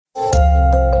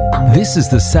This is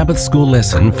the Sabbath School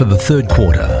lesson for the third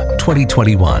quarter,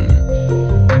 2021.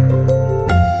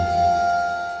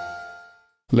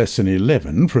 Lesson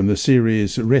 11 from the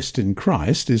series Rest in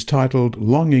Christ is titled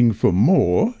Longing for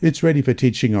More. It's ready for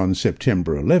teaching on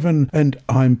September 11, and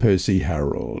I'm Percy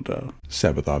Harrold.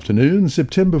 Sabbath Afternoon,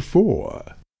 September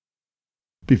 4.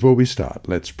 Before we start,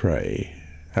 let's pray.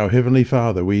 Our Heavenly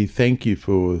Father, we thank you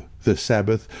for the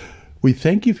Sabbath. We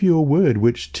thank you for your word,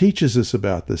 which teaches us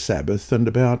about the Sabbath and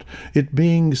about it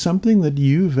being something that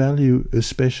you value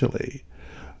especially.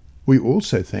 We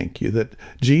also thank you that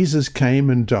Jesus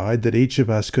came and died that each of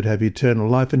us could have eternal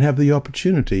life and have the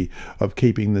opportunity of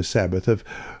keeping the Sabbath, of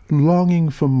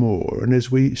longing for more. And as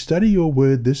we study your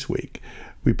word this week,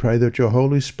 we pray that your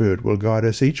Holy Spirit will guide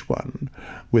us each one,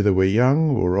 whether we're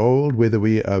young or old, whether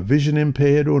we are vision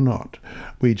impaired or not.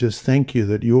 We just thank you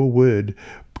that your word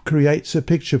creates a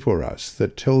picture for us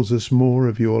that tells us more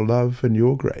of your love and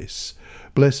your grace.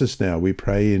 Bless us now, we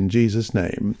pray in Jesus'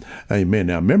 name. Amen.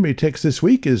 Our memory text this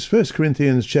week is 1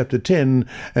 Corinthians chapter 10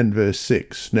 and verse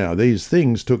 6. Now these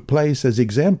things took place as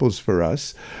examples for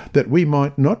us, that we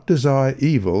might not desire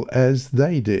evil as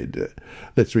they did.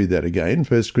 Let's read that again.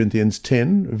 1 Corinthians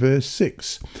 10 verse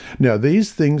 6. Now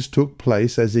these things took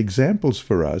place as examples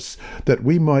for us, that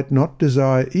we might not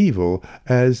desire evil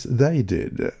as they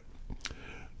did.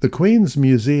 The Queen's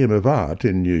Museum of Art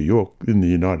in New York, in the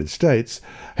United States,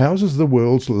 houses the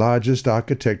world's largest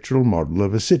architectural model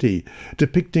of a city,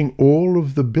 depicting all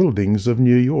of the buildings of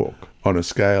New York. On a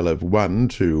scale of 1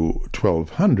 to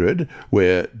 1200,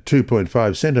 where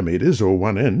 2.5 centimetres or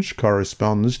 1 inch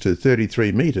corresponds to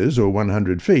 33 metres or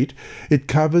 100 feet, it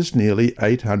covers nearly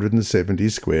 870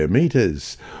 square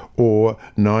metres, or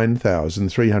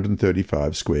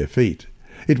 9,335 square feet.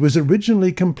 It was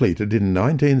originally completed in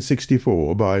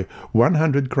 1964 by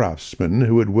 100 craftsmen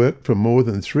who had worked for more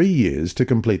than 3 years to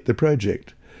complete the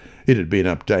project. It had been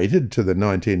updated to the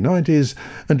 1990s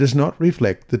and does not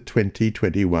reflect the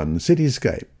 2021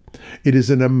 cityscape. It is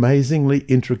an amazingly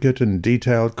intricate and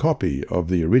detailed copy of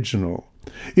the original.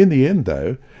 In the end,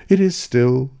 though, it is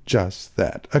still just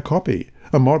that, a copy,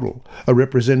 a model, a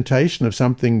representation of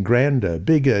something grander,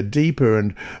 bigger, deeper,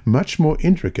 and much more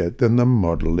intricate than the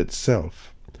model itself.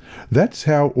 That's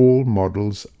how all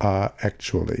models are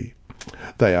actually.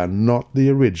 They are not the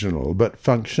original, but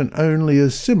function only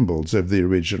as symbols of the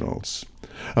originals.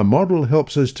 A model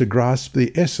helps us to grasp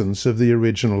the essence of the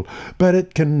original, but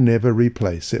it can never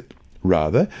replace it.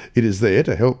 Rather, it is there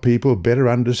to help people better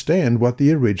understand what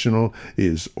the original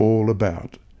is all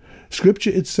about.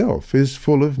 Scripture itself is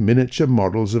full of miniature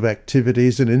models of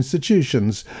activities and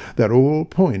institutions that all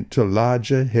point to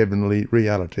larger heavenly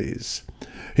realities.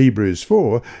 Hebrews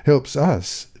 4 helps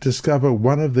us discover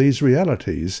one of these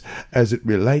realities as it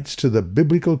relates to the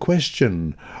biblical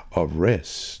question of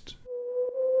rest.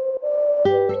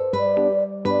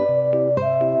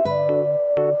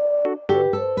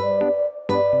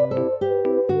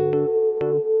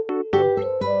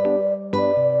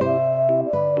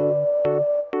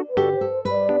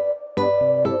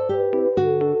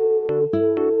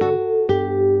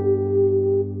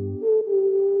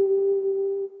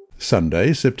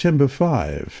 Sunday, September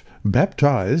 5.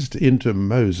 Baptized into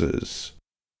Moses.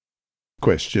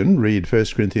 Question. Read 1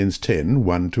 Corinthians 10,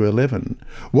 1-11.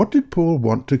 What did Paul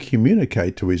want to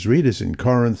communicate to his readers in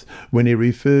Corinth when he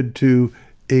referred to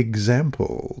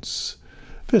examples?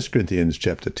 1 Corinthians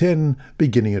chapter 10,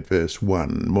 beginning at verse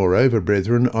 1. Moreover,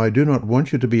 brethren, I do not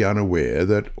want you to be unaware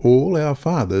that all our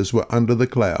fathers were under the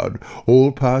cloud,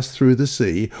 all passed through the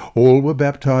sea, all were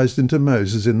baptized into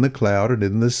Moses in the cloud and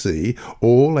in the sea,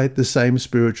 all ate the same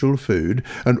spiritual food,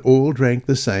 and all drank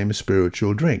the same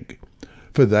spiritual drink.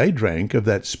 For they drank of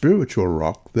that spiritual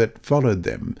rock that followed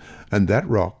them, and that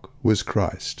rock was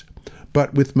Christ.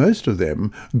 But with most of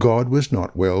them God was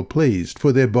not well pleased,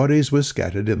 for their bodies were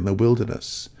scattered in the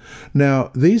wilderness.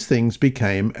 Now these things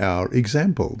became our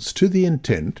examples, to the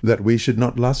intent that we should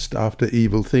not lust after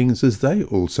evil things as they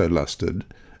also lusted,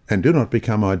 and do not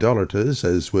become idolaters,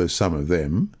 as were some of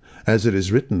them. As it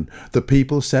is written, the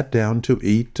people sat down to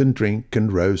eat and drink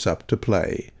and rose up to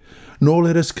play. Nor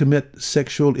let us commit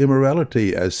sexual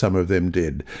immorality, as some of them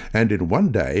did, and in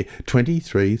one day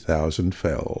 23,000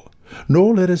 fell.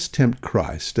 Nor let us tempt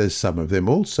Christ, as some of them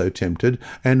also tempted,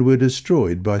 and were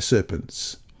destroyed by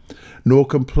serpents. Nor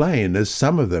complain, as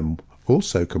some of them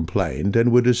also complained,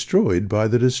 and were destroyed by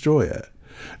the destroyer.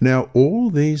 Now all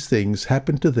these things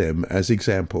happened to them as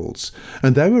examples,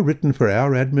 and they were written for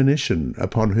our admonition,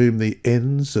 upon whom the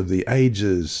ends of the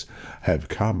ages have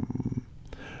come.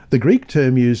 The Greek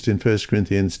term used in 1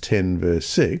 Corinthians 10 verse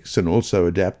 6, and also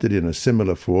adapted in a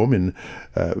similar form in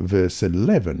verse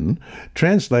 11,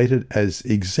 translated as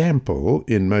example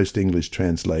in most English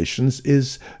translations,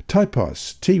 is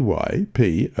typos,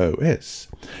 T-Y-P-O-S.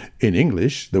 In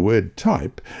English, the word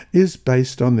type is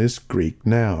based on this Greek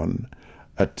noun.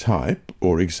 A type,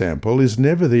 or example, is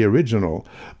never the original,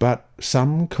 but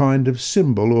some kind of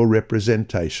symbol or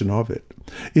representation of it.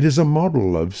 It is a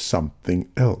model of something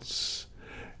else.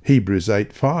 Hebrews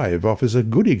 8:5 offers a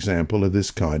good example of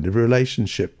this kind of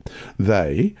relationship.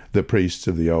 They, the priests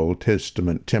of the Old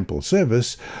Testament temple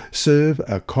service, serve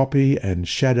a copy and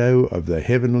shadow of the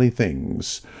heavenly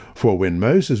things. For when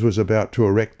Moses was about to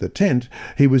erect the tent,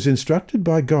 he was instructed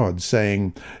by God,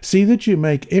 saying, "See that you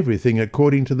make everything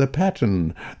according to the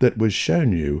pattern that was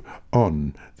shown you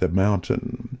on the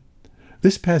mountain."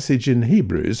 This passage in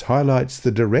Hebrews highlights the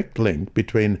direct link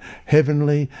between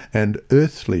heavenly and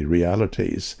earthly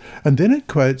realities, and then it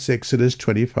quotes Exodus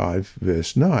 25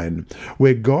 verse 9,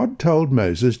 where God told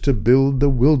Moses to build the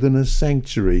wilderness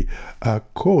sanctuary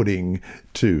according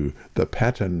to the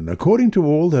pattern, according to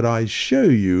all that I show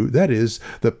you, that is,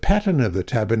 the pattern of the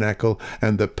tabernacle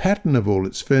and the pattern of all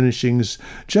its furnishings,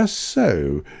 just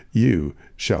so you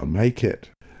shall make it.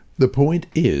 The point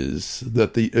is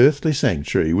that the earthly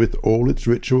sanctuary, with all its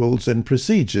rituals and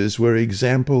procedures, were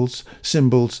examples,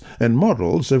 symbols, and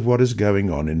models of what is going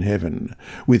on in heaven,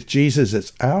 with Jesus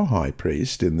as our high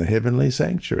priest in the heavenly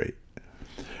sanctuary.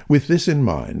 With this in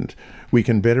mind, we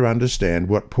can better understand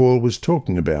what Paul was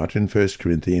talking about in 1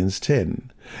 Corinthians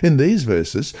 10. In these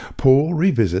verses, Paul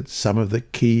revisits some of the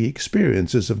key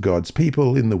experiences of God's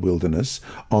people in the wilderness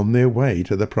on their way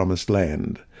to the promised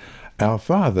land. Our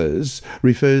fathers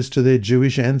refers to their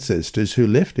Jewish ancestors who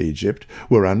left Egypt,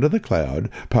 were under the cloud,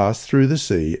 passed through the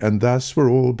sea, and thus were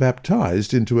all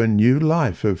baptized into a new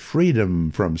life of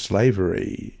freedom from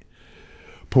slavery.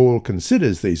 Paul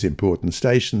considers these important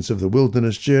stations of the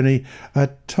wilderness journey a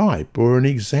type or an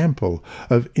example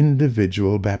of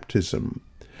individual baptism.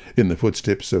 In the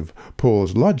footsteps of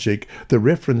Paul's logic, the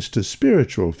reference to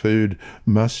spiritual food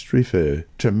must refer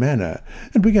to manna.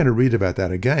 And we're going to read about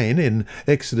that again in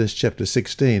Exodus chapter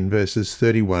 16, verses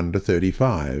 31 to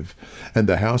 35. And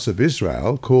the house of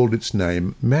Israel called its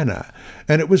name manna,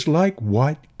 and it was like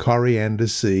white coriander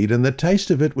seed, and the taste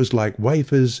of it was like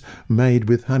wafers made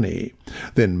with honey.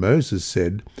 Then Moses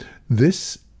said,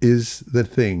 "This is the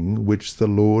thing which the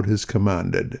Lord has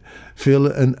commanded. Fill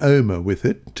an omer with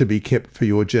it, to be kept for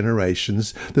your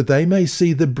generations, that they may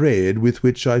see the bread with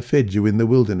which I fed you in the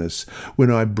wilderness,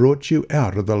 when I brought you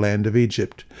out of the land of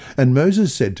Egypt." And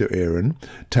Moses said to Aaron,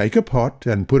 "Take a pot,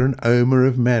 and put an omer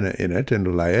of manna in it,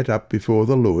 and lay it up before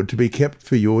the Lord, to be kept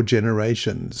for your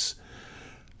generations."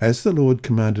 As the Lord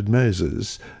commanded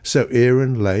Moses, so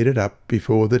Aaron laid it up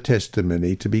before the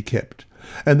testimony to be kept.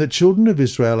 And the children of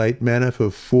Israel ate manna for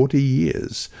 40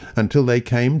 years, until they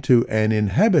came to an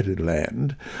inhabited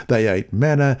land. They ate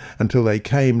manna until they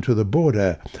came to the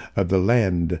border of the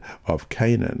land of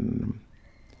Canaan.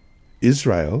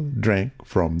 Israel drank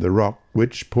from the rock,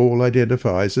 which Paul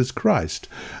identifies as Christ,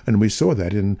 and we saw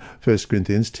that in 1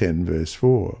 Corinthians 10, verse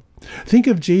 4. Think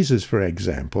of Jesus, for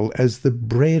example, as the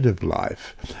bread of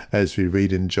life, as we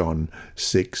read in John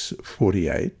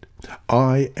 6:48.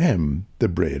 "I am the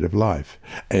bread of life,"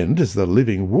 and as the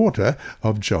living water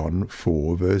of John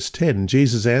 4, verse 10.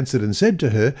 Jesus answered and said to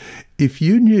her, "If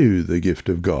you knew the gift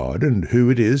of God, and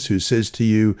who it is who says to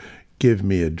you, 'Give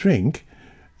me a drink,'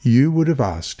 you would have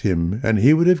asked him, and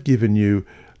he would have given you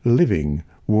living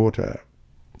water."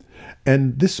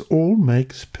 And this all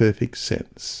makes perfect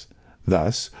sense.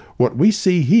 Thus, what we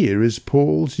see here is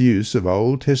Paul's use of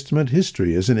Old Testament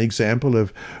history as an example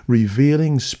of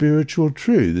revealing spiritual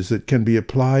truths that can be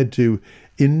applied to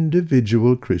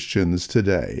individual Christians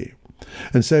today.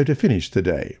 And so to finish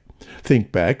today,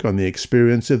 think back on the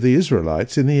experience of the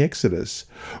Israelites in the Exodus.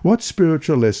 What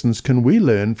spiritual lessons can we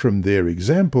learn from their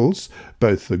examples,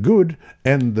 both the good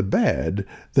and the bad,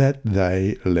 that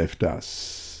they left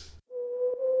us?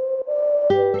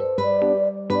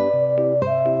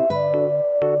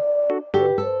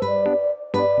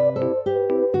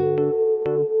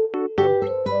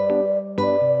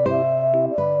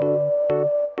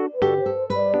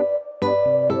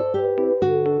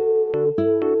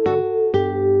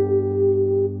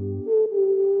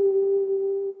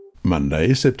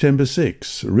 Monday, September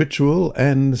 6, Ritual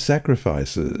and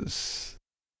Sacrifices.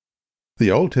 The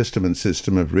Old Testament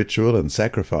system of ritual and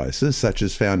sacrifices, such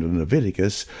as found in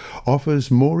Leviticus,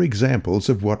 offers more examples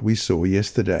of what we saw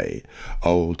yesterday,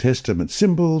 Old Testament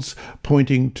symbols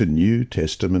pointing to New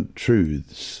Testament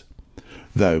truths.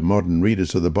 Though modern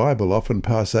readers of the Bible often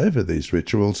pass over these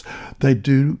rituals, they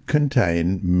do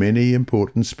contain many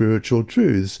important spiritual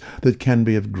truths that can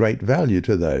be of great value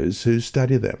to those who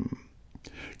study them.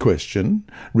 Question: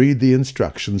 read the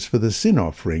instructions for the sin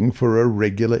offering for a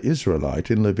regular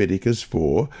Israelite in Leviticus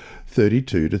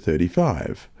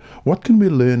 4:32-35. What can we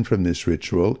learn from this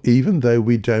ritual, even though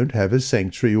we don't have a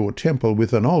sanctuary or temple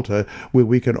with an altar where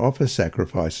we can offer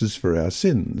sacrifices for our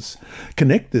sins?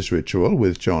 Connect this ritual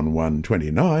with John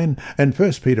 1:29 and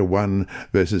 1 Peter 1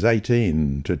 verses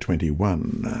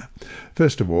 18-21.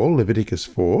 First of all, Leviticus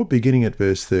 4, beginning at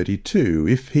verse 32.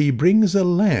 If he brings a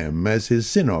lamb as his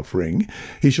sin offering,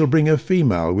 he shall bring a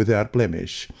female without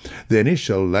blemish. Then he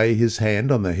shall lay his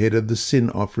hand on the head of the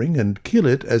sin offering and kill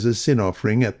it as a sin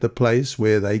offering at the place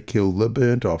where they kill the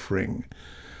burnt offering.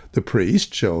 The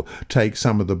priest shall take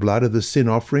some of the blood of the sin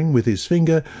offering with his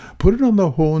finger, put it on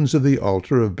the horns of the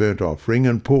altar of burnt offering,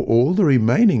 and pour all the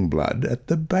remaining blood at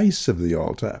the base of the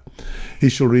altar. He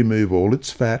shall remove all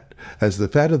its fat, as the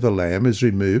fat of the lamb is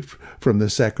removed from the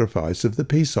sacrifice of the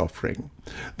peace offering.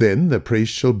 Then the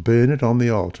priest shall burn it on the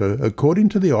altar, according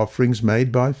to the offerings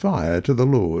made by fire to the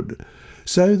Lord.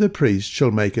 So the priest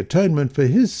shall make atonement for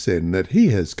his sin that he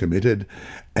has committed,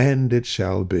 and it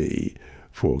shall be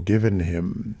forgiven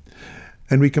him.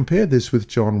 And we compare this with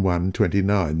John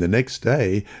 1:29. The next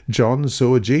day John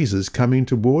saw Jesus coming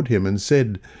toward him and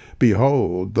said,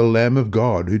 Behold, the Lamb of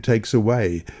God who takes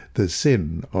away the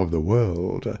sin of the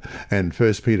world. And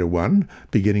 1 Peter 1,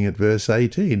 beginning at verse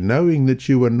 18, knowing that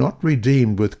you were not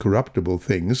redeemed with corruptible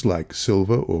things like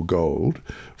silver or gold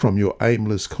from your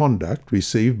aimless conduct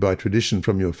received by tradition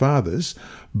from your fathers,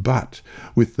 but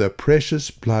with the precious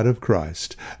blood of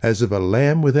Christ, as of a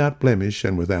lamb without blemish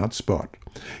and without spot.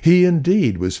 He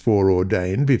indeed was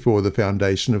foreordained before the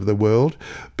foundation of the world,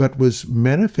 but was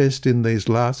manifest in these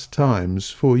last times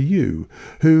for you,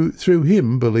 who through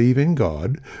him believe in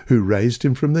God, who raised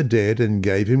him from the dead and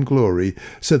gave him glory,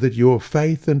 so that your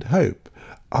faith and hope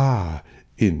are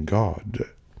in God.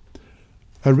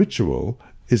 A ritual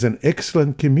is an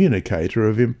excellent communicator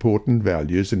of important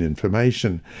values and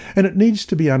information, and it needs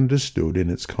to be understood in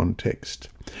its context.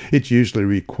 It usually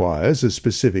requires a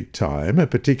specific time, a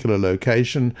particular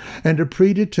location, and a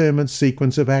predetermined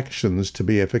sequence of actions to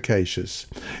be efficacious.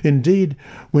 Indeed,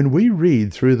 when we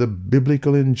read through the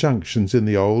biblical injunctions in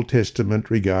the Old Testament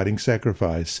regarding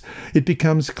sacrifice, it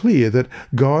becomes clear that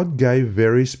God gave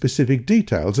very specific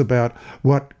details about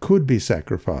what could be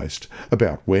sacrificed,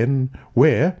 about when,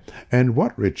 where, and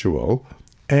what ritual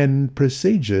and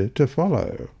procedure to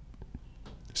follow.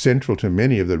 Central to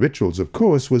many of the rituals, of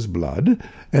course, was blood,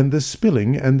 and the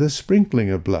spilling and the sprinkling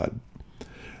of blood.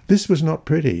 This was not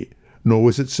pretty, nor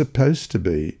was it supposed to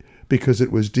be, because it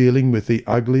was dealing with the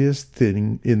ugliest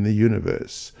thing in the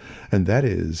universe, and that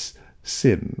is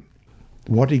sin.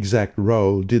 What exact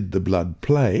role did the blood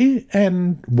play,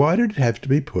 and why did it have to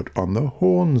be put on the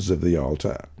horns of the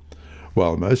altar?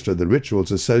 While most of the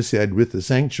rituals associated with the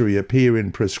sanctuary appear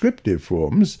in prescriptive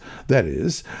forms, that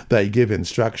is, they give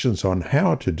instructions on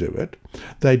how to do it,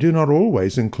 they do not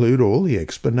always include all the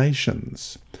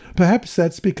explanations. Perhaps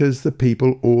that's because the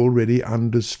people already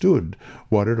understood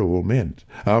what it all meant.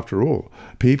 After all,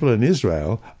 people in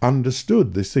Israel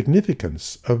understood the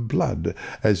significance of blood,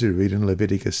 as you read in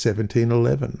Leviticus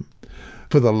 17:11.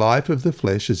 For the life of the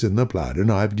flesh is in the blood,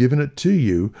 and I have given it to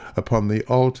you upon the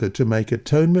altar to make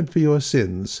atonement for your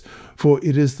sins, for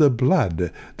it is the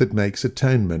blood that makes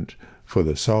atonement for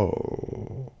the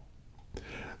soul.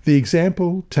 The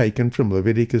example taken from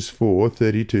Leviticus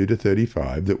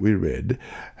 4:32-35 that we read,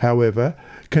 however,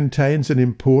 contains an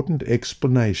important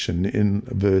explanation in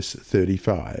verse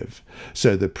 35.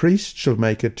 So the priest shall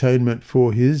make atonement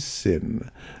for his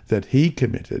sin that he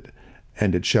committed,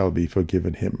 and it shall be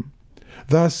forgiven him.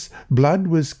 Thus, blood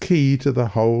was key to the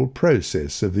whole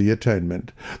process of the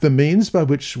atonement, the means by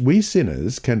which we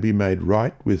sinners can be made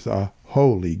right with a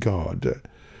holy God.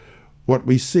 What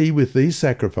we see with these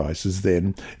sacrifices,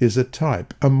 then, is a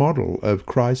type, a model of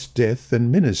Christ's death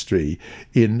and ministry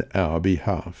in our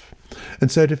behalf. And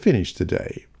so to finish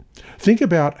today, think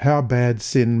about how bad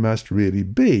sin must really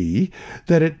be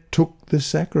that it took the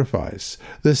sacrifice,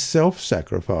 the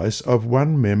self-sacrifice of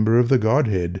one member of the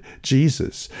Godhead,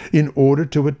 Jesus, in order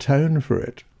to atone for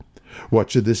it.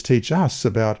 What should this teach us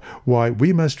about why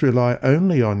we must rely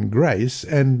only on grace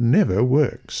and never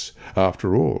works?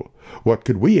 After all, what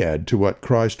could we add to what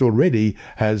Christ already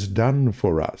has done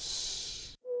for us?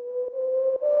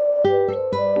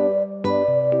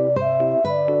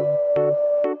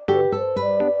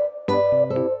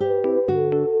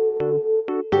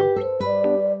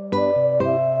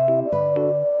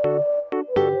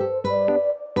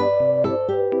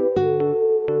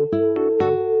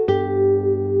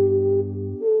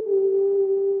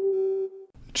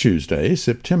 Tuesday,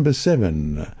 September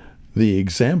 7. The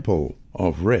example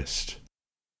of rest.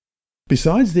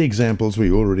 Besides the examples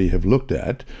we already have looked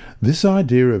at, this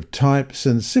idea of types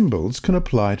and symbols can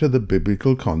apply to the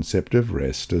biblical concept of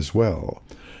rest as well.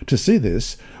 To see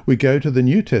this, we go to the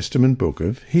New Testament book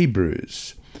of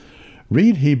Hebrews.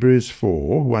 Read Hebrews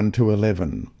 4,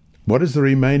 1-11. What is the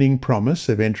remaining promise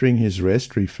of entering his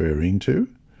rest referring to?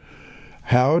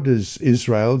 How does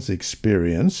Israel's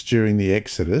experience during the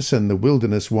Exodus and the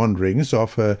wilderness wanderings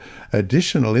offer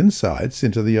additional insights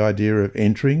into the idea of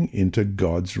entering into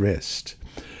God's rest?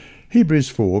 Hebrews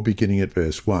 4, beginning at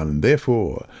verse 1.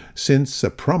 Therefore, since a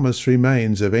promise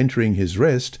remains of entering his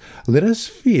rest, let us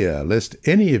fear lest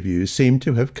any of you seem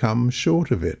to have come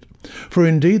short of it. For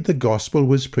indeed the gospel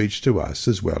was preached to us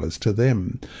as well as to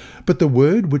them. But the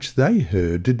word which they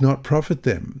heard did not profit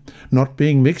them, not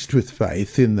being mixed with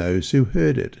faith in those who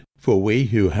heard it. For we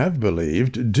who have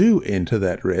believed do enter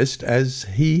that rest, as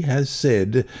he has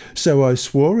said, So I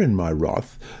swore in my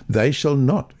wrath, they shall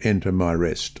not enter my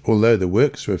rest, although the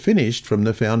works were finished from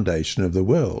the foundation of the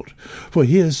world. For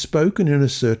he has spoken in a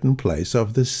certain place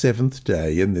of the seventh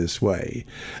day in this way.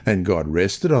 And God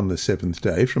rested on the seventh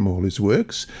day from all his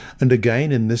works, and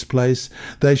again in this place,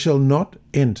 They shall not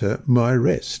enter my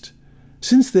rest.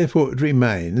 Since therefore it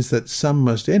remains that some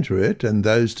must enter it, and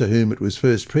those to whom it was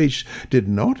first preached did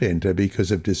not enter because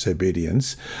of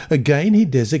disobedience, again he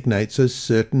designates a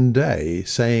certain day,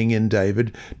 saying in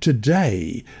David,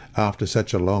 Today, after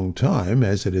such a long time,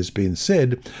 as it has been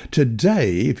said,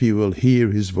 Today, if you will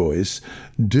hear his voice,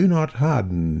 do not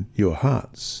harden your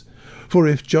hearts. For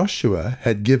if Joshua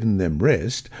had given them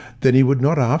rest, then he would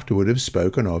not afterward have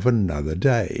spoken of another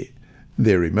day.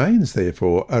 There remains,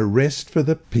 therefore, a rest for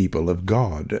the people of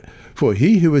God. For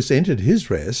he who has entered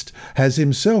his rest has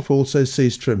himself also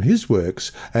ceased from his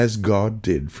works, as God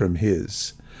did from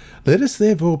his. Let us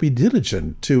therefore be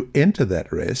diligent to enter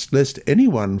that rest, lest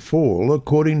anyone fall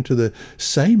according to the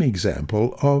same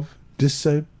example of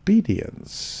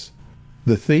disobedience.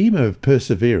 The theme of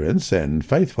perseverance and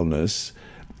faithfulness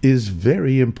is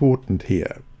very important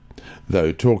here.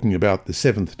 Though talking about the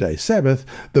seventh-day Sabbath,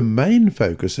 the main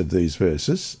focus of these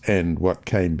verses, and what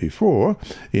came before,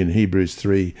 in Hebrews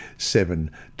 3,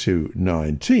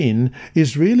 7-19,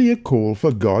 is really a call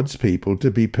for God's people to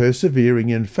be persevering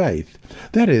in faith,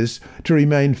 that is, to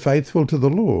remain faithful to the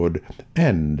Lord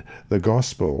and the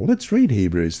gospel. Let's read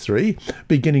Hebrews 3,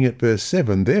 beginning at verse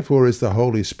 7. Therefore, as the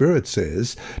Holy Spirit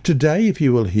says, Today, if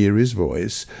you will hear his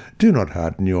voice, do not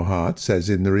harden your hearts, as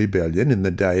in the rebellion in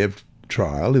the day of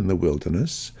trial in the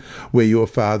wilderness, where your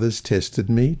fathers tested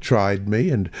me, tried me,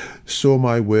 and saw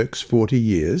my works 40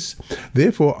 years.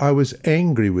 Therefore I was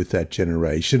angry with that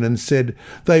generation, and said,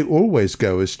 They always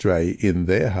go astray in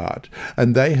their heart,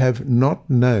 and they have not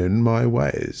known my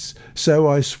ways. So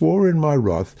I swore in my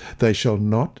wrath, They shall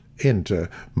not enter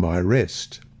my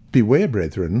rest. Beware,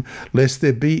 brethren, lest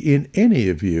there be in any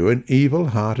of you an evil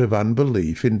heart of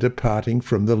unbelief in departing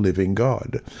from the living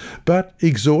God. But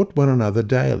exhort one another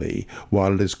daily,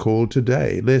 while it is called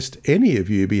today, lest any of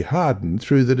you be hardened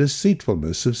through the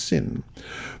deceitfulness of sin.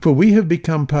 For we have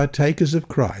become partakers of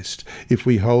Christ, if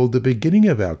we hold the beginning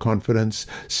of our confidence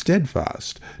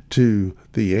steadfast to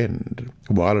the end.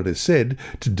 While it is said,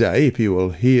 Today, if you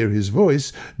will hear his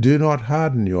voice, do not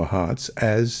harden your hearts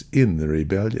as in the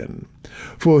rebellion.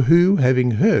 For who,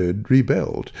 having heard,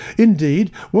 rebelled?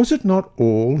 Indeed, was it not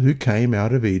all who came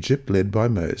out of Egypt led by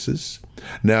Moses?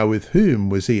 Now with whom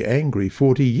was he angry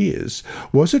 40 years?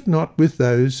 Was it not with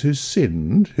those who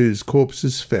sinned, whose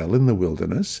corpses fell in the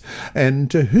wilderness?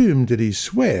 And to whom did he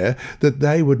swear that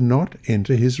they would not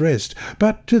enter his rest,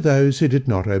 but to those who did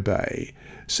not obey?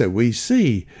 So we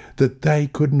see that they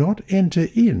could not enter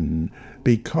in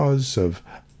because of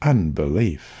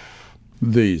unbelief.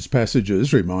 These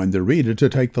passages remind the reader to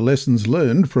take the lessons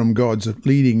learned from God's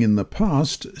leading in the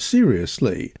past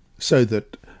seriously, so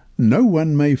that no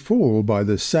one may fall by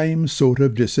the same sort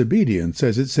of disobedience,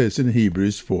 as it says in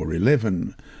Hebrews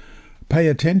 4:11. Pay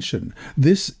attention.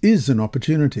 This is an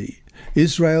opportunity.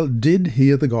 Israel did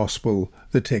hear the gospel,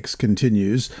 the text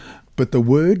continues, but the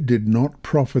word did not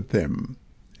profit them.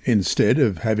 Instead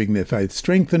of having their faith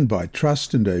strengthened by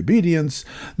trust and obedience,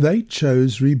 they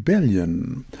chose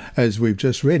rebellion, as we've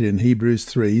just read in Hebrews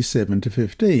 3,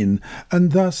 7-15,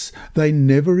 and thus they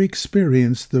never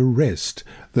experienced the rest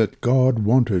that God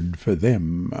wanted for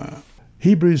them.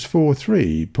 Hebrews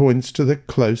 4:3 points to the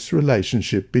close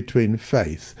relationship between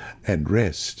faith and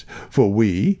rest. For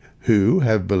we, who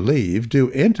have believed,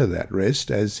 do enter that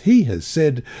rest, as he has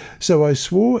said, So I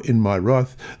swore in my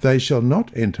wrath, they shall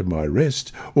not enter my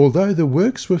rest, although the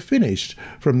works were finished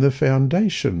from the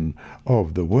foundation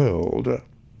of the world.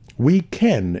 We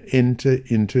can enter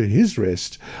into his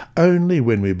rest only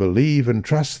when we believe and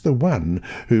trust the one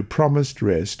who promised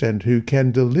rest and who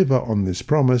can deliver on this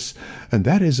promise, and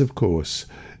that is, of course,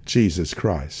 Jesus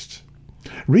Christ.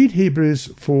 Read Hebrews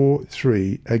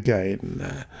 4:3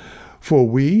 again. For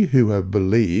we who have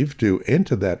believed do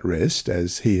enter that rest,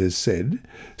 as he has said,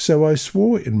 so I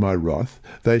swore in my wrath,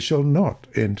 they shall not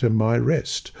enter my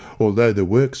rest, although the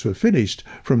works were finished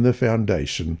from the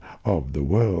foundation of the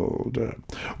world.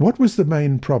 What was the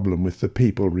main problem with the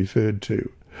people referred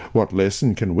to? What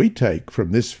lesson can we take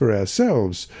from this for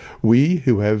ourselves, we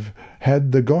who have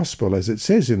had the gospel, as it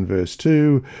says in verse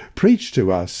 2, preached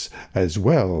to us as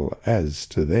well as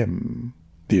to them?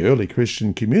 The early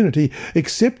Christian community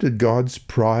accepted God's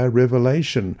prior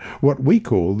revelation, what we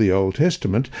call the Old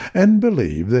Testament, and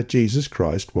believed that Jesus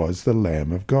Christ was the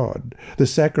Lamb of God, the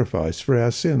sacrifice for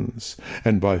our sins.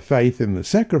 And by faith in the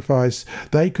sacrifice,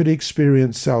 they could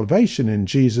experience salvation in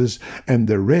Jesus and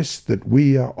the rest that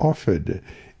we are offered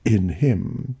in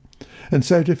him. And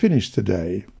so to finish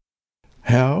today,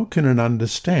 how can an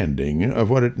understanding of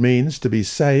what it means to be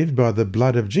saved by the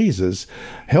blood of Jesus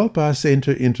help us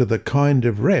enter into the kind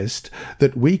of rest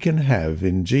that we can have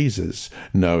in Jesus,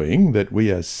 knowing that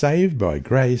we are saved by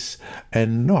grace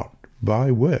and not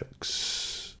by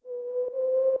works?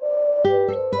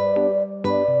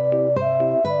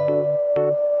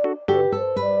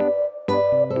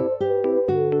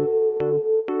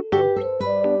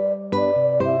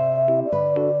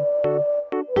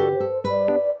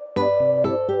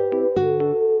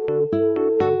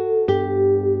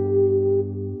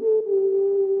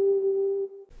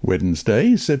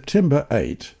 Wednesday, September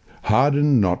 8.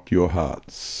 Harden not your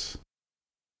hearts.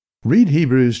 Read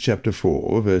Hebrews chapter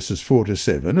 4, verses 4 to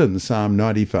 7, and Psalm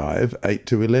 95, 8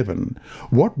 to 11.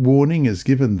 What warning is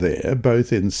given there,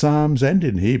 both in Psalms and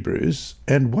in Hebrews,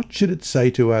 and what should it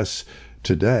say to us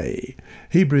today?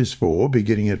 Hebrews 4,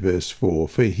 beginning at verse 4,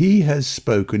 For he has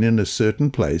spoken in a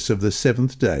certain place of the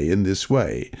seventh day in this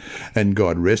way, and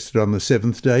God rested on the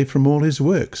seventh day from all his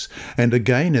works, and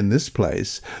again in this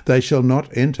place, They shall not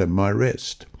enter my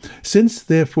rest. Since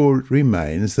therefore it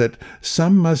remains that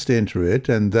some must enter it,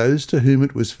 and those to whom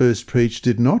it was first preached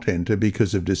did not enter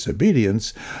because of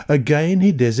disobedience, again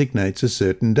he designates a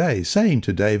certain day, saying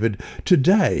to David,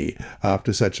 Today,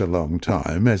 after such a long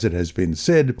time, as it has been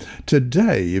said,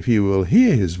 Today, if you will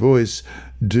hear his voice,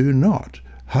 do not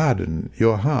harden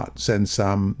your hearts. And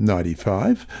Psalm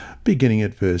 95, beginning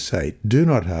at verse 8, Do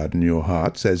not harden your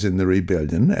hearts, as in the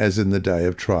rebellion, as in the day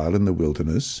of trial in the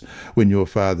wilderness, when your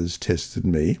fathers tested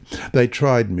me. They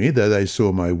tried me, though they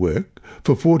saw my work.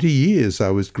 For 40 years I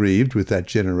was grieved with that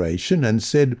generation, and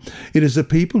said, It is a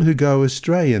people who go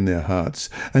astray in their hearts,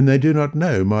 and they do not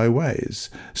know my ways.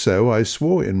 So I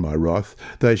swore in my wrath,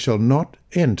 They shall not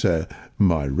enter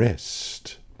my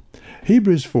rest.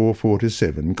 Hebrews 4, 4 to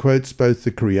 7 quotes both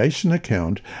the creation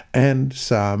account and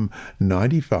Psalm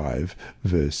 95,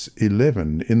 verse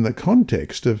 11, in the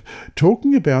context of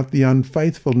talking about the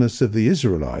unfaithfulness of the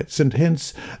Israelites and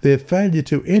hence their failure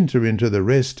to enter into the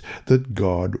rest that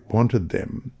God wanted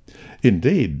them.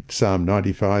 Indeed, Psalm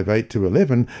 95, 8 to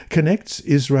 11 connects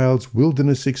Israel's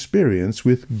wilderness experience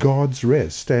with God's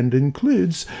rest and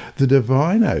includes the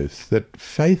divine oath that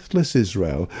faithless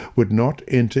Israel would not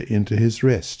enter into his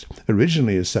rest,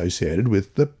 originally associated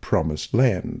with the Promised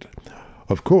Land.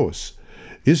 Of course,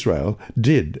 Israel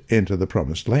did enter the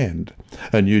Promised Land.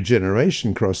 A new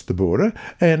generation crossed the border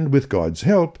and, with God's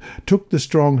help, took the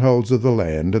strongholds of the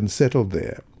land and settled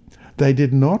there. They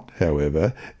did not,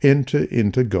 however, enter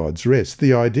into God's rest,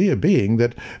 the idea being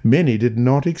that many did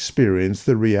not experience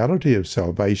the reality of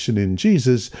salvation in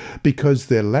Jesus because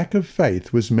their lack of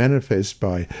faith was manifest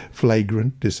by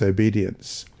flagrant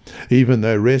disobedience. Even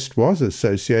though rest was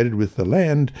associated with the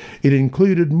land, it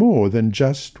included more than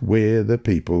just where the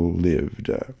people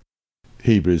lived.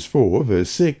 Hebrews 4,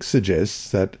 verse 6 suggests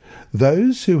that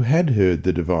those who had heard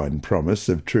the divine promise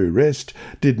of true rest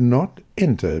did not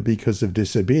enter because of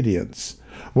disobedience.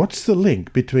 What's the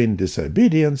link between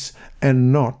disobedience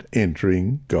and not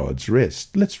entering God's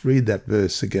rest? Let's read that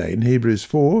verse again. Hebrews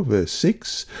 4, verse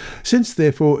 6. Since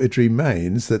therefore it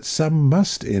remains that some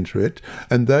must enter it,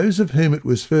 and those of whom it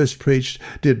was first preached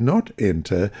did not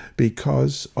enter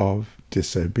because of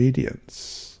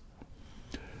disobedience.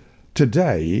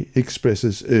 Today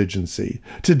expresses urgency.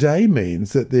 Today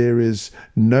means that there is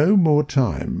no more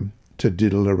time to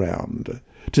diddle around.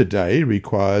 Today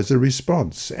requires a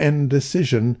response and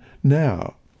decision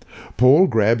now. Paul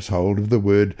grabs hold of the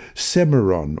word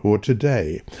semeron, or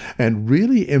today, and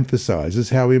really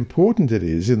emphasizes how important it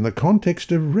is in the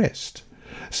context of rest.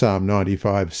 Psalm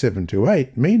 95,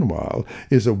 7-8, meanwhile,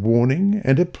 is a warning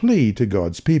and a plea to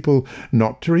God's people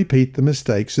not to repeat the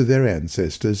mistakes of their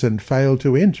ancestors and fail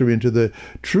to enter into the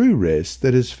true rest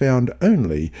that is found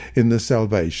only in the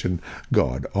salvation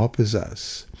God offers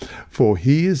us. For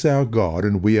he is our God,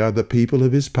 and we are the people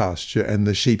of his pasture and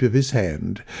the sheep of his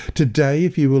hand. Today,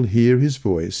 if you will hear his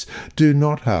voice, do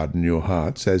not harden your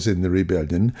hearts as in the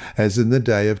rebellion, as in the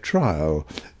day of trial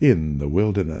in the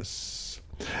wilderness.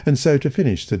 And so to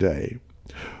finish today,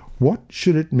 what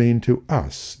should it mean to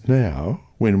us now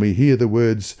when we hear the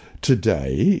words,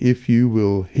 "Today, if you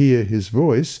will hear his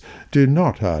voice, do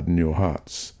not harden your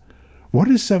hearts"? What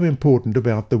is so important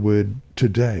about the word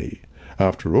today?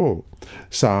 After all,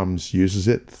 Psalms uses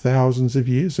it thousands of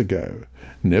years ago.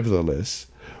 Nevertheless,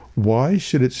 why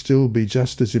should it still be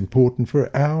just as important for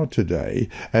our today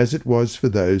as it was for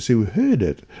those who heard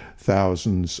it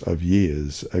thousands of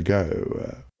years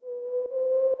ago?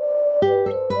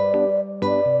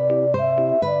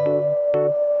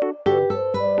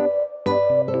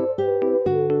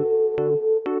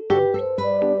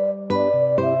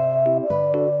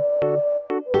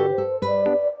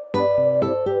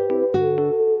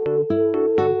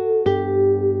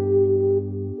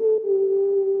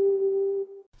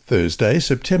 Thursday,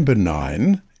 September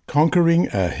 9, Conquering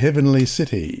a Heavenly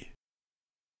City.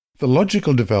 The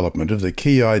logical development of the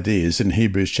key ideas in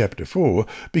Hebrews chapter 4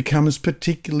 becomes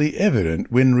particularly evident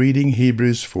when reading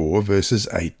Hebrews 4 verses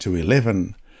 8 to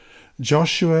 11.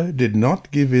 Joshua did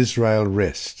not give Israel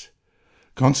rest.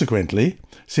 Consequently,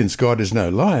 since God is no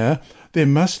liar, there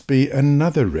must be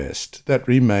another rest that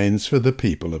remains for the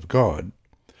people of God.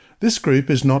 This group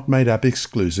is not made up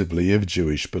exclusively of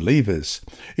Jewish believers.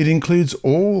 It includes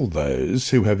all those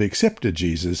who have accepted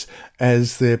Jesus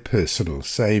as their personal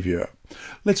Saviour.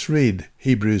 Let's read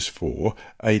Hebrews 4,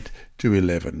 8 to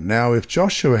 11. Now, if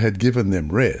Joshua had given them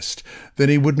rest, then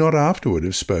he would not afterward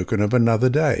have spoken of another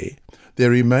day. There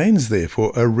remains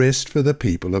therefore a rest for the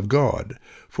people of God.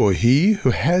 For he who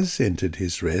has entered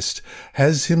his rest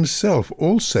has himself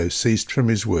also ceased from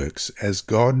his works, as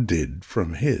God did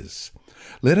from his.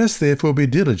 Let us therefore be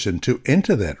diligent to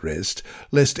enter that rest,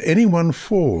 lest anyone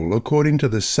fall according to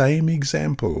the same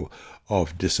example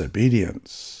of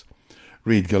disobedience.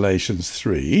 Read Galatians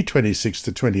 3,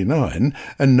 26-29,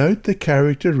 and note the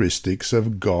characteristics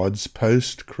of God's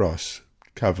post-cross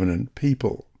covenant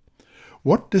people.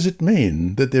 What does it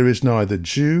mean that there is neither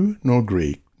Jew nor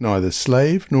Greek, neither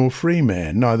slave nor free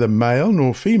man, neither male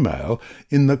nor female,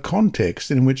 in the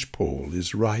context in which Paul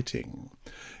is writing?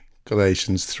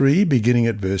 Galatians 3, beginning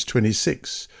at verse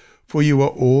 26. For you are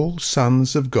all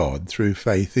sons of God through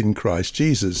faith in Christ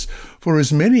Jesus. For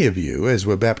as many of you as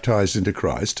were baptized into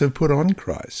Christ have put on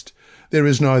Christ. There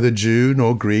is neither Jew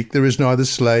nor Greek, there is neither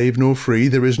slave nor free,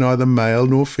 there is neither male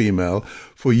nor female,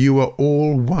 for you are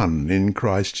all one in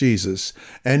Christ Jesus.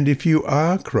 And if you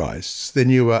are Christ's, then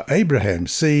you are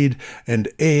Abraham's seed and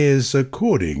heirs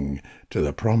according to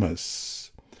the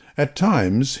promise. At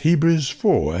times, Hebrews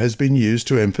 4 has been used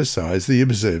to emphasize the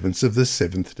observance of the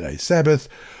seventh-day Sabbath,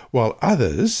 while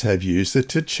others have used it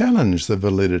to challenge the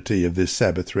validity of this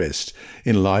Sabbath rest,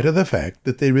 in light of the fact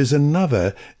that there is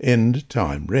another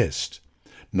end-time rest.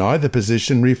 Neither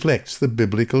position reflects the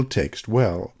biblical text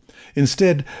well.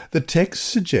 Instead, the text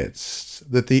suggests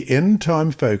that the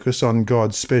end-time focus on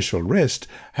God's special rest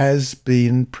has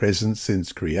been present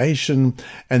since creation,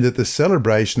 and that the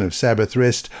celebration of Sabbath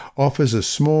rest offers a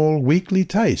small weekly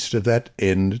taste of that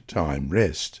end-time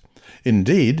rest.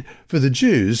 Indeed, for the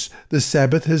Jews, the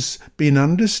Sabbath has been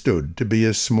understood to be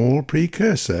a small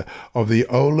precursor of the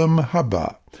Olam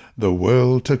Haba, the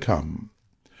world to come.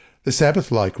 The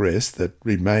Sabbath-like rest that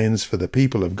remains for the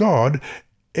people of God,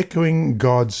 echoing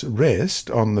God's rest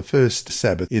on the first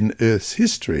Sabbath in Earth's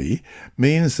history,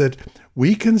 means that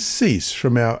we can cease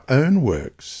from our own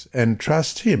works and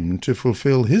trust him to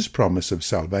fulfill his promise of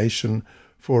salvation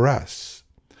for us.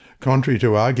 Contrary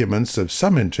to arguments of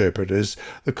some interpreters,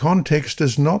 the context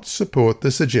does not support the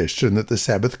suggestion that the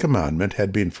Sabbath commandment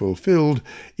had been fulfilled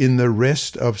in the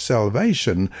rest of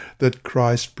salvation that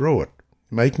Christ brought,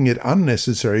 making it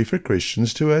unnecessary for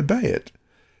Christians to obey it.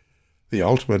 The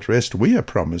ultimate rest we are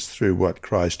promised through what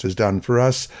Christ has done for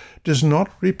us does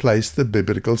not replace the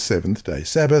biblical seventh-day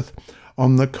Sabbath.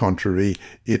 On the contrary,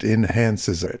 it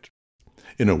enhances it.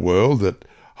 In a world that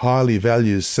highly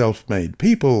values self-made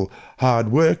people,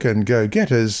 hard work and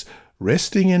go-getters,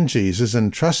 resting in Jesus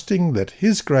and trusting that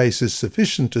his grace is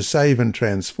sufficient to save and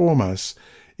transform us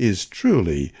is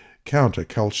truly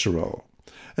countercultural.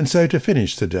 And so to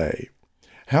finish today,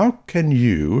 How can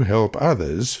you help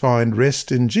others find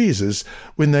rest in Jesus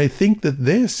when they think that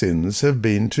their sins have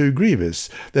been too grievous,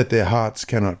 that their hearts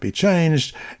cannot be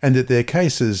changed, and that their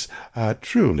cases are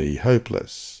truly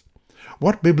hopeless?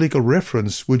 What biblical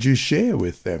reference would you share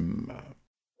with them?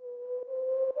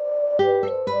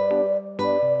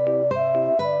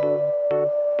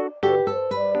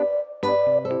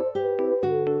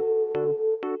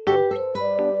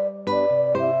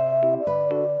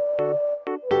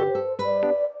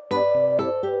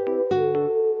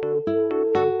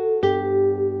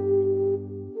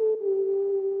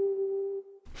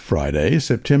 Friday,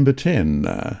 September 10.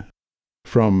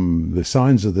 From the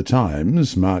Signs of the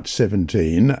Times, March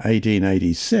 17,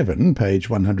 1887, page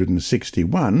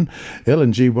 161,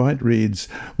 Ellen G. White reads,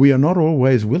 "We are not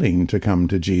always willing to come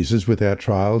to Jesus with our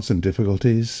trials and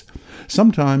difficulties.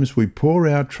 Sometimes we pour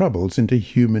our troubles into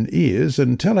human ears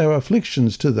and tell our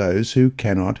afflictions to those who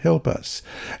cannot help us,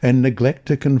 and neglect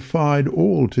to confide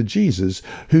all to Jesus,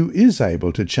 who is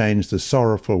able to change the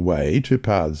sorrowful way to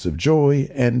paths of joy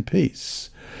and peace.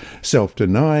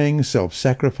 Self-denying,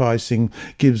 self-sacrificing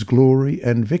gives glory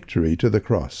and victory to the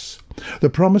cross. The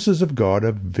promises of God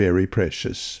are very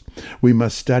precious. We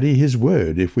must study His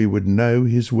Word if we would know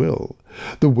His will.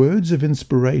 The words of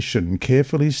inspiration,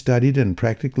 carefully studied and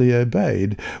practically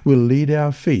obeyed, will lead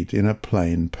our feet in a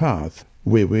plain path,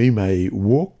 where we may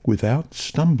walk without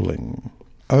stumbling.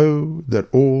 Oh, that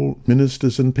all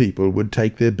ministers and people would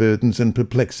take their burdens and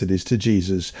perplexities to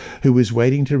Jesus, who is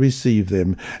waiting to receive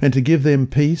them and to give them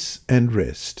peace and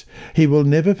rest. He will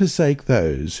never forsake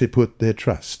those who put their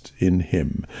trust in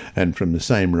Him." And from the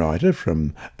same writer,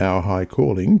 from Our High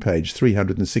Calling, page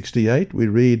 368, we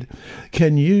read,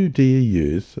 "Can you, dear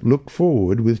youth, look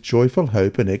forward with joyful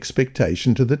hope and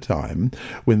expectation to the time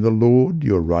when the Lord,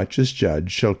 your righteous judge,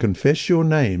 shall confess your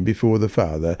name before the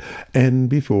Father and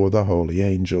before the holy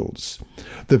angels?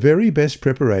 The very best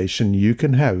preparation you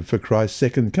can have for Christ's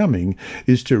second coming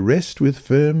is to rest with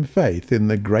firm faith in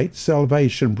the great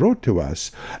salvation brought to us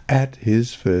at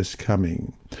His first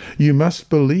coming. You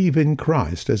must believe in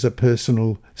Christ as a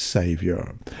personal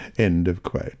Saviour." End of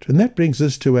quote. And that brings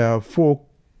us to our four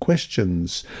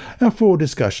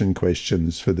discussion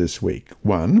questions for this week.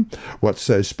 1. What's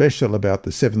so special about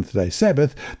the seventh-day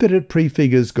Sabbath that it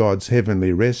prefigures God's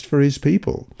heavenly rest for His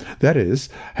people? That is,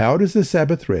 how does the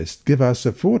Sabbath rest give us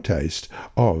a foretaste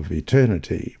of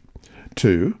eternity?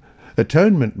 2.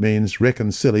 Atonement means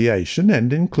reconciliation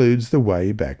and includes the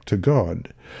way back to God.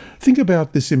 Think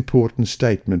about this important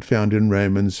statement found in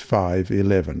Romans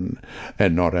 5:11.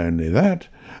 "And not only that,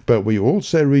 but we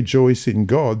also rejoice in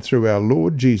God through our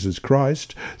Lord Jesus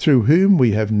Christ, through whom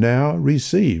we have now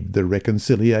received the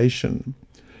reconciliation."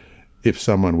 If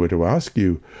someone were to ask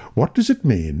you, what does it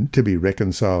mean to be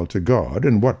reconciled to God,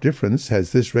 and what difference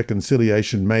has this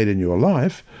reconciliation made in your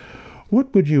life,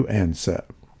 what would you answer?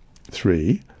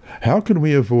 3. How can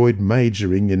we avoid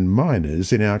majoring in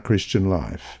minors in our Christian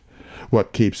life?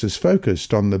 What keeps us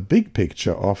focused on the big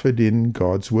picture offered in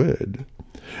God's Word?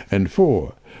 And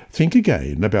 4. Think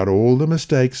again about all the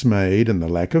mistakes made and the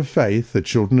lack of faith the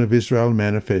children of Israel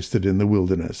manifested in the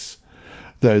wilderness.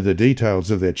 Though the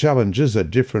details of their challenges are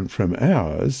different from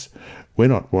ours, we're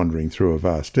not wandering through a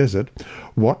vast desert.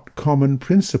 What common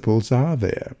principles are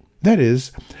there? That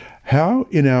is, how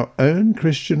in our own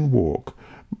Christian walk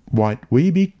might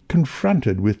we be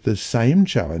confronted with the same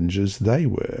challenges they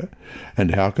were,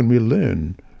 and how can we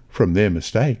learn from their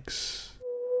mistakes?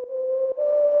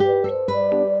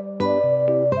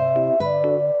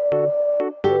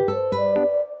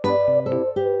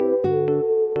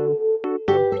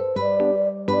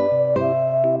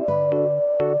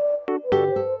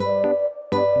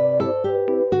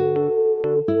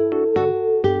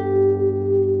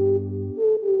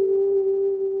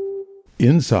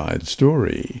 Inside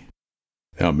Story.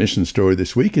 Our mission story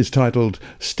this week is titled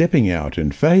Stepping Out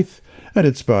in Faith, and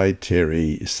it's by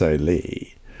Terry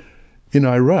Saleh. In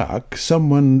Iraq,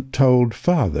 someone told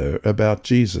Father about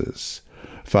Jesus.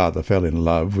 Father fell in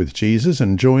love with Jesus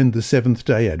and joined the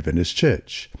Seventh-day Adventist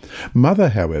Church. Mother,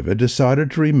 however,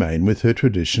 decided to remain with her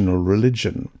traditional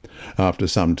religion. After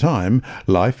some time,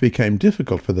 life became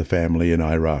difficult for the family in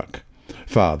Iraq.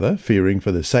 Father, fearing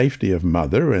for the safety of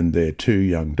Mother and their 2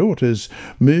 young daughters,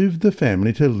 moved the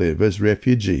family to live as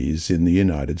refugees in the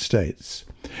United States.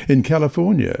 In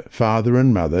California, Father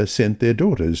and Mother sent their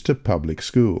daughters to public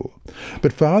school.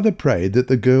 But Father prayed that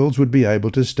the girls would be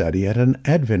able to study at an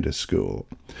Adventist school.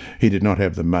 He did not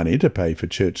have the money to pay for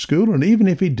church school, and even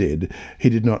if he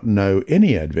did not know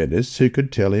any Adventists who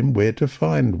could tell him where to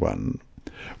find one.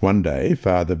 One day,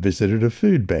 Father visited a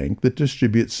food bank that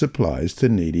distributes supplies to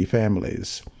needy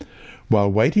families. While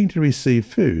waiting to receive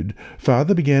food,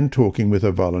 Father began talking with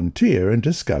a volunteer and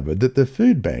discovered that the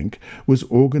food bank was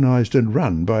organised and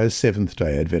run by a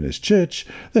Seventh-day Adventist Church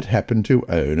that happened to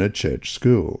own a church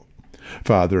school.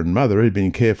 Father and Mother had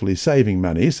been carefully saving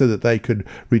money so that they could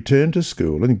return to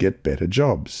school and get better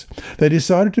jobs. They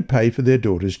decided to pay for their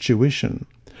daughter's tuition.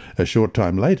 A short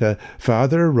time later,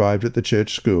 Father arrived at the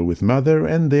church school with Mother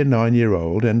and their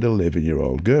 9-year-old and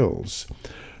 11-year-old girls.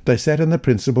 They sat in the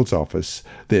principal's office,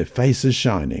 their faces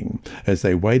shining, as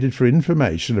they waited for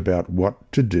information about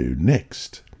what to do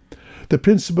next. The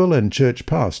principal and church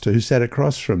pastor, who sat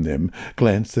across from them,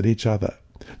 glanced at each other.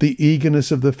 The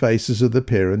eagerness of the faces of the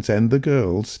parents and the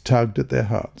girls tugged at their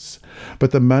hearts.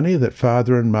 But the money that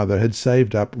Father and Mother had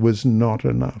saved up was not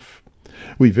enough.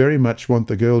 "We very much want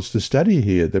the girls to study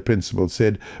here," the principal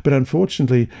said, "but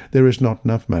unfortunately there is not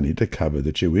enough money to cover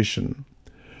the tuition."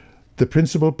 The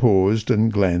principal paused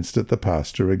and glanced at the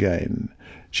pastor again.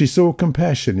 She saw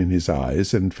compassion in his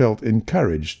eyes and felt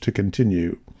encouraged to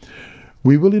continue.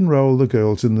 "We will enroll the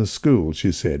girls in the school,"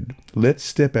 she said. "Let's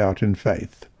step out in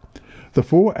faith." The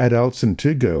 4 adults and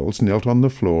 2 girls knelt on the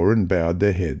floor and bowed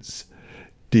their heads.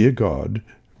 "Dear God,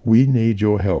 we need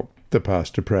your help," the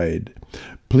pastor prayed.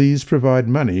 "Please provide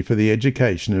money for the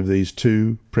education of these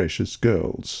 2 precious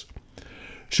girls."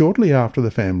 Shortly after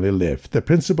the family left, the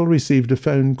principal received a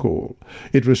phone call.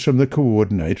 It was from the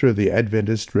coordinator of the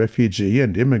Adventist Refugee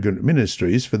and Immigrant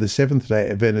Ministries for the Seventh-day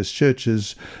Adventist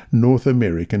Church's North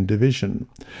American Division.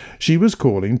 She was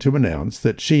calling to announce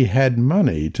that she had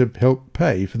money to help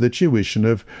pay for the tuition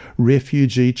of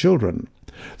refugee children.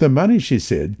 The money, she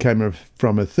said, came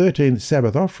from a 13th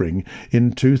Sabbath offering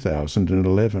in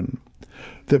 2011.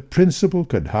 The principal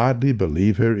could hardly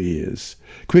believe her ears.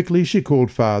 Quickly she called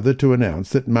Father to announce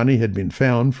that money had been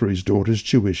found for his daughter's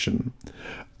tuition.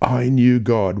 "I knew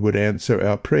God would answer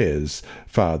our prayers,"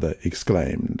 Father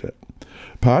exclaimed.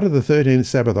 Part of the 13th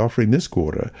Sabbath offering this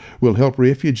quarter will help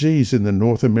refugees in the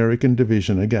North American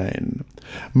Division again.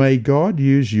 May God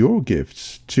use your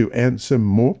gifts to answer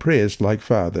more prayers like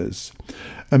Father's.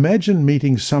 Imagine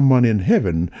meeting someone in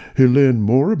heaven who learned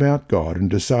more about God and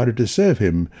decided to serve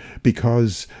him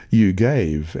because you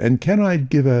gave. And can I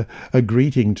give a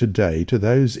greeting today to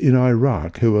those in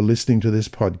Iraq who are listening to this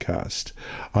podcast?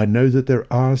 I know that there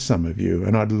are some of you,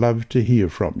 and I'd love to hear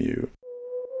from you.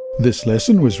 This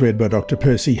lesson was read by Dr.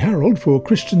 Percy Harrold for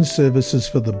Christian Services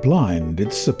for the Blind.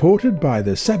 It's supported by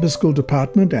the Sabbath School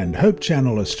Department and Hope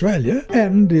Channel Australia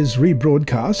and is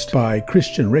rebroadcast by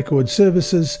Christian Record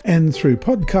Services and through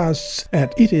podcasts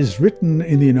at It Is Written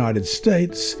in the United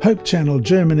States, Hope Channel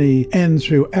Germany, and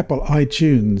through Apple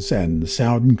iTunes and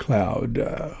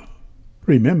SoundCloud.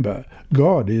 Remember,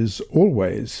 God is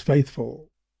always faithful.